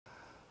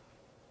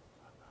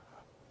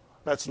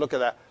let's look at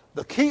that.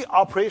 The key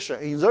operation,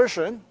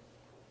 insertion,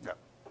 yeah.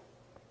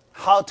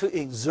 How to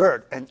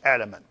insert an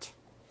element.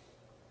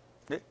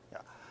 Okay? Yeah.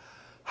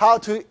 How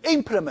to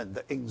implement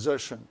the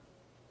insertion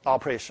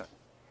operation.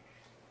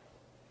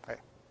 Okay.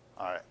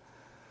 All right.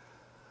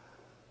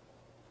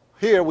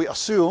 Here we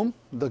assume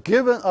the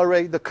given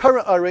array, the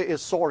current array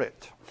is sorted.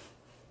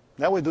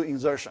 Then we do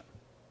insertion.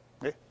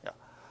 Okay? Yeah.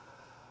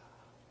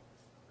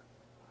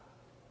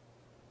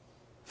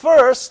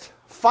 First,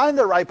 find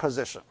the right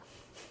position.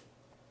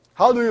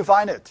 How do you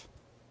find it?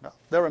 Yeah.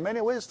 There are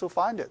many ways to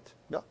find it.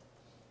 Yeah.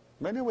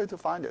 Many ways to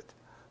find it.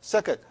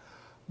 Second,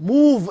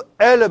 move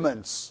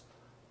elements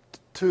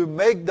to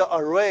make the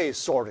array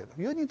sorted.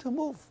 You need to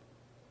move.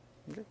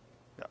 Okay?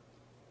 Yeah.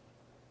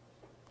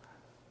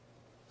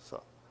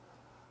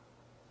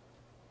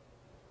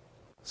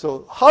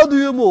 So how do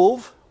you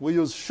move? We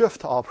use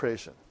shift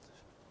operation.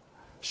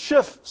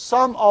 Shift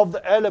some of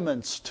the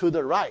elements to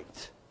the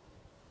right.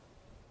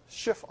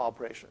 Shift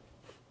operation.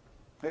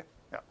 Okay?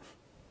 Yeah.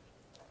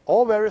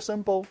 All very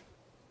simple,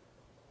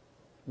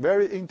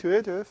 very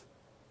intuitive.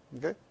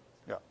 Okay?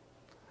 Yeah.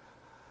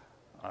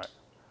 All right.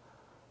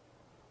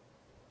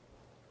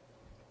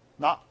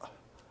 Now,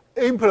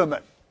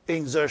 implement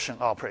insertion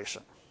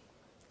operation.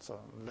 So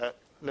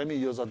let me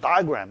use a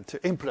diagram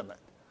to implement.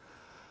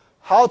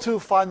 How to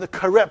find the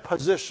correct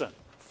position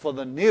for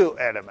the new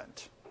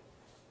element.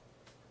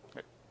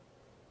 Okay.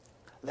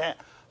 Then,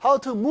 how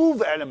to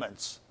move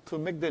elements to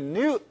make the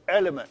new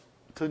element,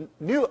 to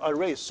new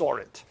array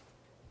sorted.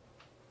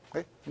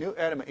 Okay? New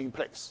element in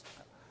place.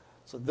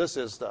 So this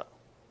is the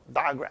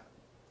diagram.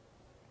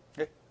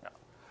 Okay? Yeah.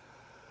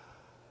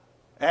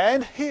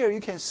 And here you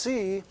can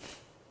see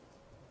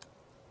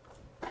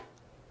the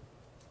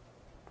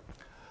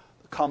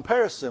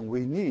comparison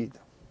we need.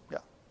 Yeah.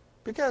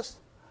 Because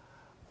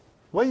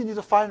when you need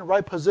to find the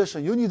right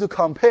position, you need to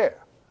compare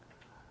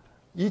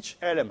each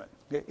element,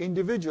 okay?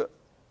 Individual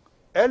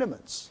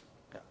elements.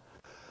 Yeah.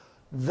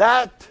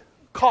 That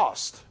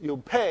cost you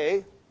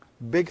pay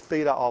big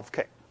theta of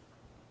k.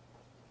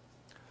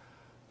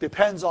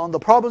 Depends on the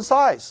problem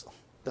size.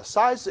 The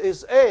size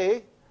is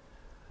A,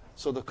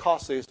 so the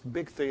cost is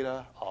big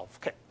theta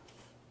of k.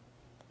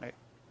 Okay?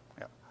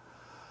 Yeah.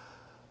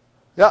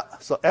 Yeah,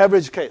 so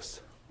average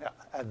case. Yeah.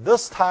 At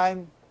this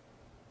time,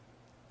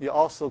 you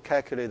also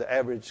calculate the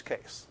average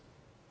case.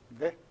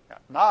 Okay? Yeah.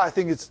 Now I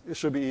think it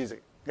should be easy.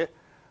 Okay?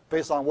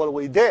 Based on what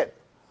we did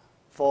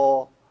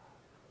for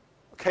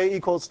k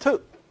equals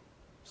 2.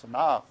 So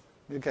now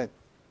you can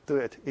do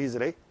it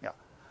easily. Yeah.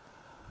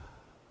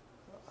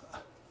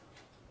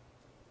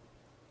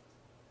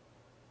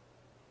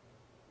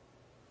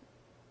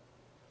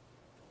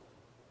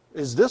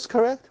 Is this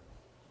correct?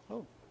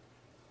 Oh.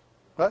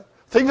 Right?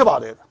 Think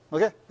about it.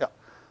 Okay? Yeah.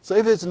 So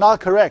if it's not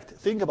correct,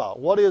 think about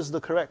what is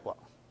the correct one.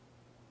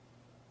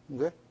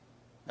 Okay?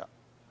 Yeah.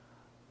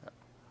 Yeah.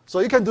 So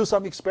you can do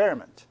some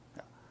experiment.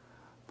 Yeah.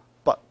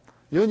 But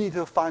you need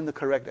to find the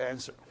correct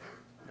answer.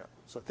 Yeah.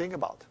 So think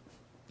about it.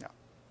 Yeah.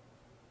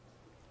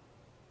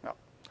 Yeah.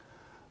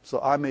 So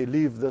I may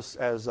leave this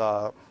as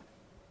an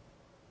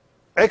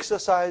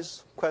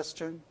exercise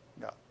question.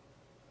 Yeah.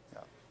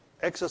 Yeah.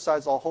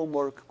 Exercise or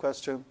homework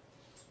question.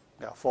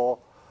 Yeah, for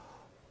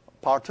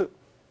part 2.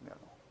 You know,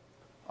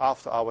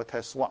 after our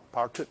test 1,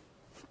 part 2.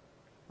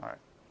 All right.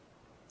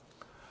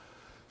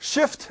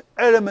 Shift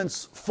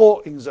elements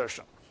for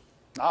insertion.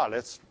 Now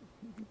let's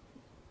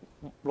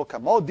look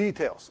at more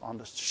details on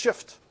the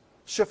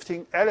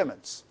shifting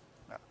elements.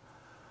 Yeah.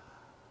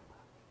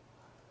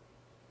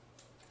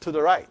 To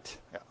the right.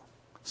 Yeah.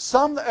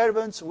 Some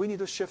elements we need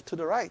to shift to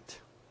the right.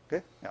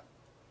 Okay? Yeah.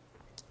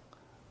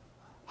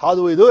 How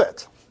do we do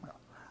it? Yeah.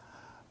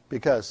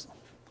 Because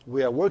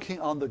we are working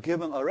on the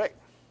given array.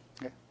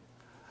 Okay?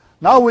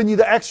 Now we need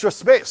extra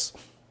space.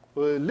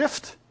 We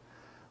lift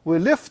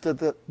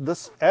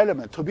this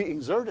element to be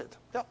inserted.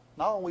 Yeah.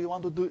 Now we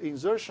want to do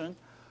insertion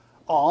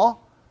on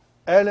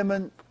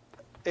element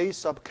A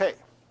sub k.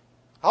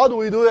 How do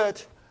we do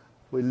it?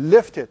 We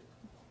lift it,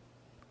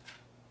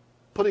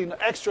 put in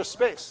extra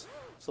space.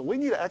 So we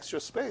need extra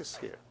space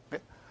here.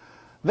 Okay?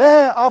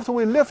 Then after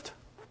we lift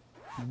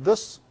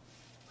this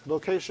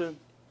location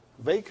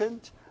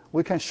vacant,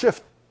 we can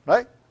shift,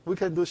 right? We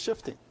can do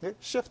shifting. Okay?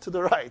 Shift to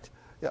the right.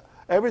 Yeah.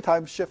 Every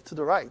time shift to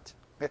the right.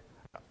 Okay?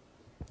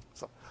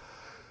 So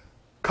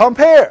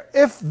compare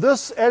if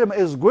this element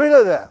is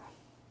greater than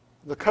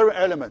the current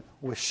element,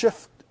 we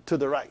shift to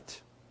the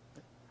right.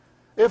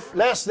 If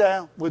less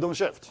than, we don't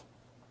shift.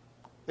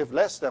 If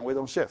less than, we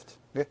don't shift.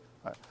 Okay?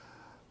 Right.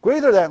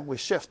 Greater than, we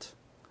shift.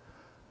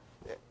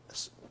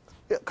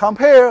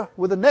 Compare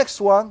with the next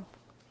one.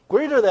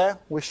 Greater than,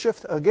 we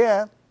shift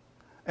again,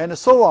 and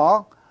so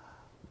on.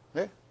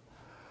 Okay?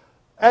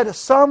 At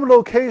some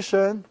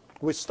location,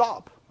 we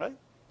stop. Right?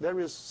 There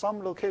is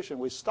some location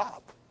we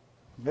stop.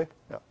 Okay?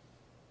 Yeah.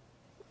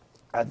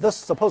 At this,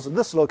 suppose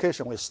this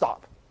location we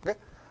stop. Okay?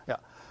 Yeah.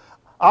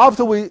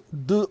 After we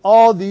do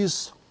all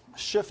these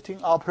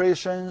shifting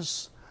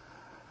operations,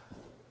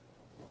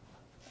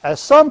 at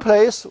some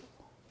place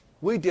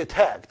we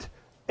detect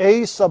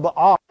A sub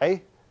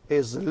I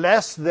is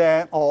less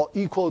than or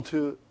equal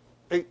to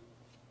A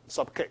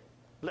sub k,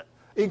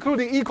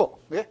 including equal.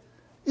 Okay?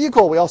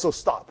 Equal, we also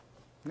stop.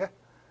 Okay?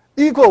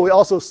 Equal, we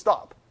also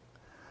stop.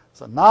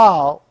 So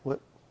now we're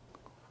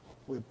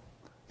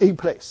in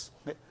place.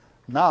 Okay?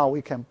 Now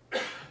we can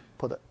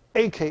put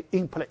AK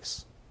in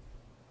place.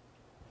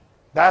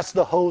 That's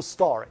the whole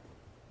story.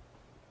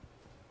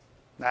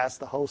 That's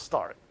the whole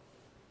story.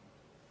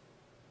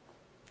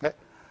 Okay?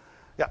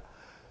 Yeah.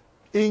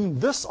 In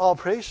this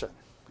operation,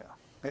 yeah,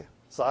 okay?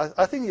 So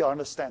I think you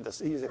understand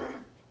this easily.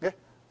 Okay?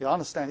 You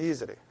understand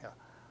easily. Yeah.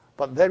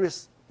 But there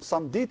is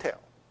some detail.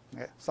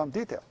 Okay? Some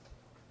detail.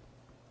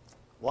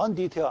 One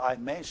detail I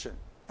mentioned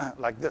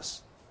like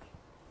this.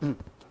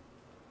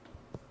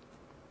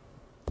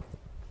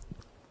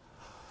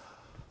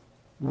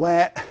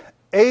 When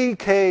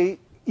AK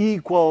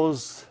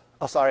equals,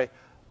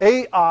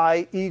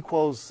 AI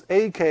equals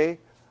AK,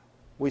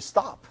 we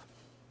stop.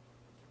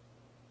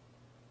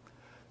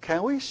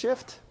 Can we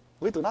shift?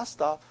 We do not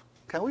stop.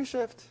 Can we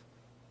shift?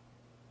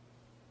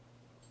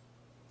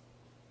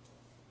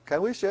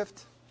 Can we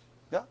shift?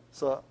 Yeah,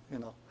 so,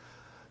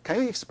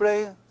 can you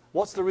explain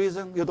what's the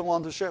reason you don't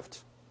want to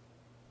shift?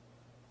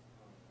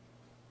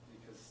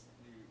 Because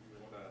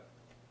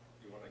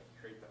you want to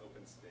create the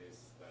open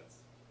space that's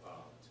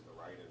to the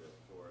right of it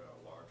for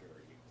a larger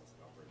or equals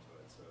number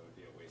to it, so it would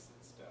be a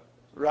wasted step.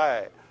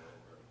 Right.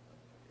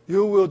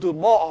 You will do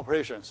more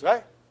operations,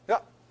 right? Yeah,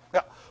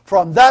 yeah.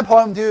 From that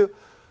point of view,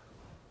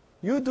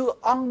 you do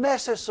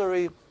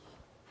unnecessary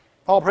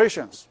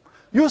operations.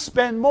 You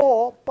spend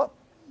more, but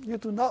you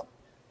do not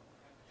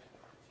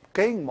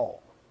gain more.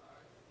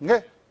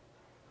 Okay?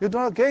 You do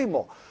not gain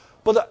more.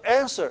 But the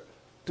answer,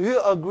 do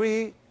you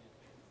agree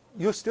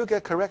you still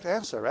get correct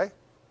answer, right?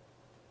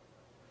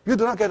 You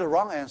do not get the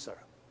wrong answer,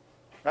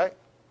 right?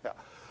 Yeah.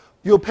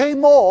 You pay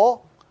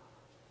more,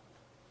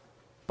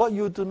 but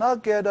you do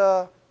not get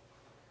a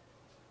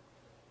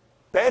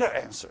better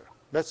answer.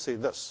 Let's say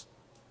this.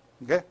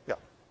 Okay? Yeah.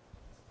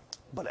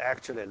 But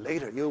actually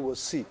later you will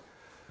see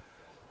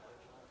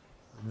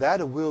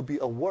that will be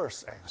a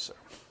worse answer.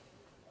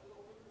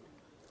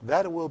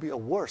 That will be a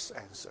worse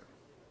answer.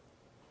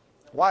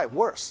 Why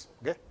worse?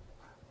 Okay?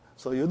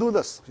 So you do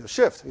this, you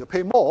shift, you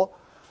pay more,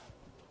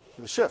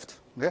 you shift.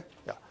 Okay?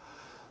 Yeah.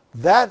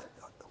 That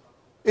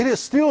it is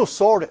still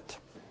sorted.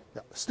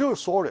 Yeah, still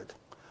sorted.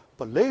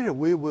 But later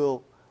we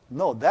will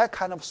know that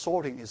kind of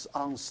sorting is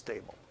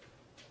unstable.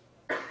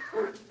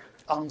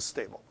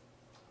 Unstable.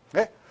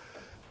 Okay?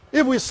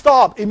 If we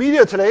stop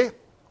immediately,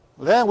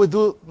 then we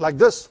do like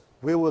this,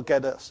 we will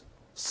get a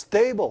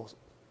stable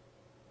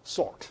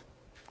sort.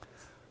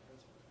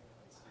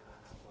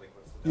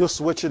 You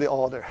switch the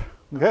order.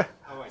 Okay?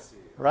 Oh, I see.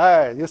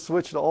 Right, you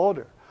switch the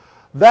order.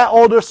 That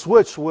order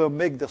switch will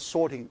make the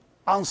sorting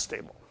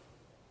unstable.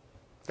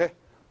 Okay?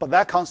 But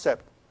that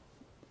concept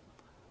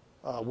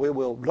we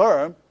will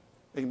learn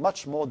in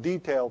much more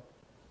detail,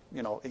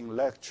 in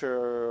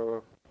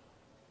lecture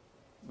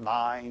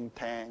 9,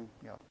 10,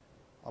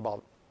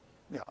 about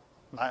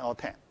 9 or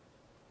 10,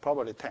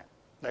 probably 10,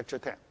 lecture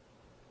 10.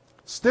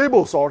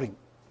 Stable sorting,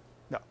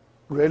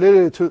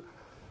 related to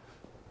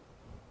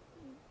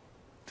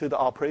the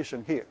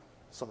operation here.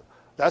 So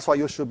that's why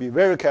you should be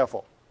very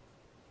careful.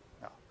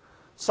 Yeah.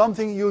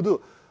 Something you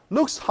do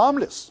looks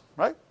harmless,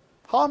 right?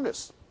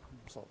 Harmless.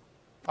 So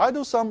I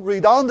do some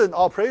redundant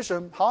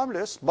operation,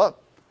 harmless, but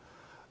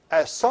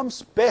at some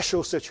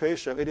special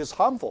situation, it is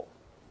harmful.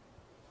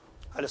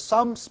 At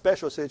some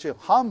special situation,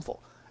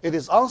 harmful. It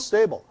is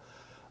unstable.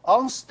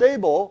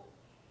 Unstable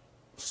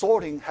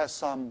sorting has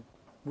some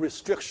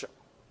restriction.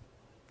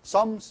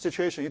 Some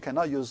situation you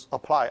cannot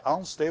apply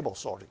unstable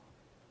sorting.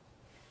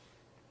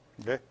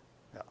 Okay?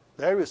 Yeah.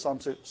 There is some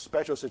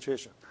special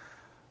situation.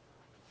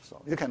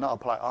 So you cannot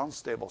apply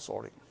unstable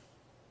sorting.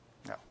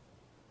 Yeah.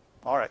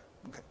 All right.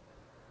 Okay.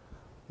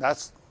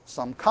 That's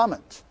some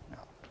comment. Yeah.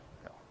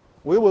 Yeah.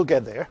 We will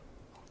get there.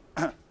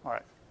 All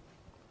right.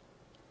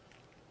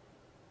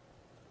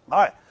 All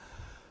right.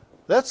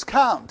 Let's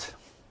count.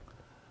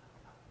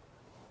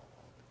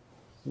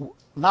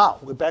 Now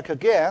we're back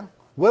again.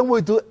 When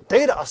we do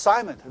data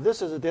assignment,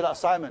 this is a data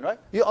assignment, right?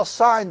 You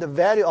assign the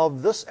value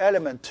of this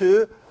element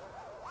to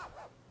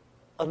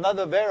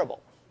another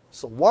variable.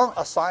 So one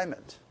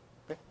assignment.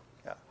 Okay?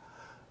 Yeah.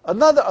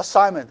 Another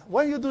assignment.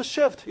 When you do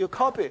shift, you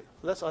copy.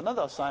 That's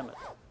another assignment.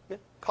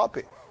 Okay?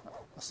 Copy.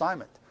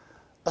 Assignment.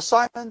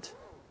 Assignment.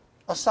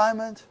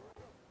 Assignment.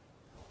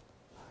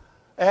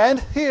 And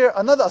here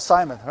another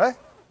assignment, right?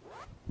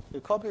 You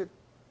copy it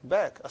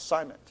back.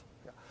 Assignment.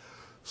 Yeah.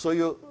 So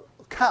you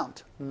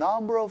count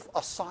number of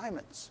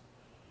assignments.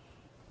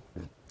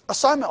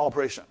 Assignment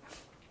operation.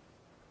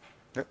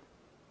 Okay?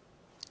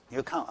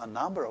 You count a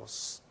number of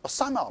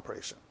assignment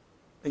operation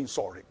in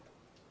sorting.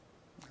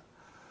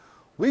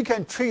 We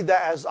can treat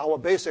that as our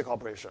basic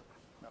operation.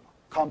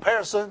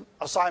 Comparison,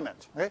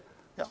 assignment. Okay?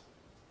 Yeah.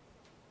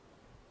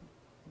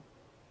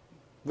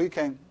 We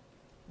can,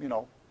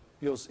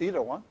 use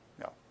either one.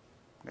 Yeah.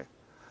 Okay.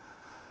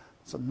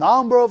 So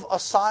number of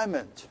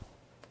assignment,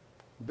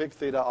 big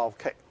theta of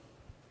k.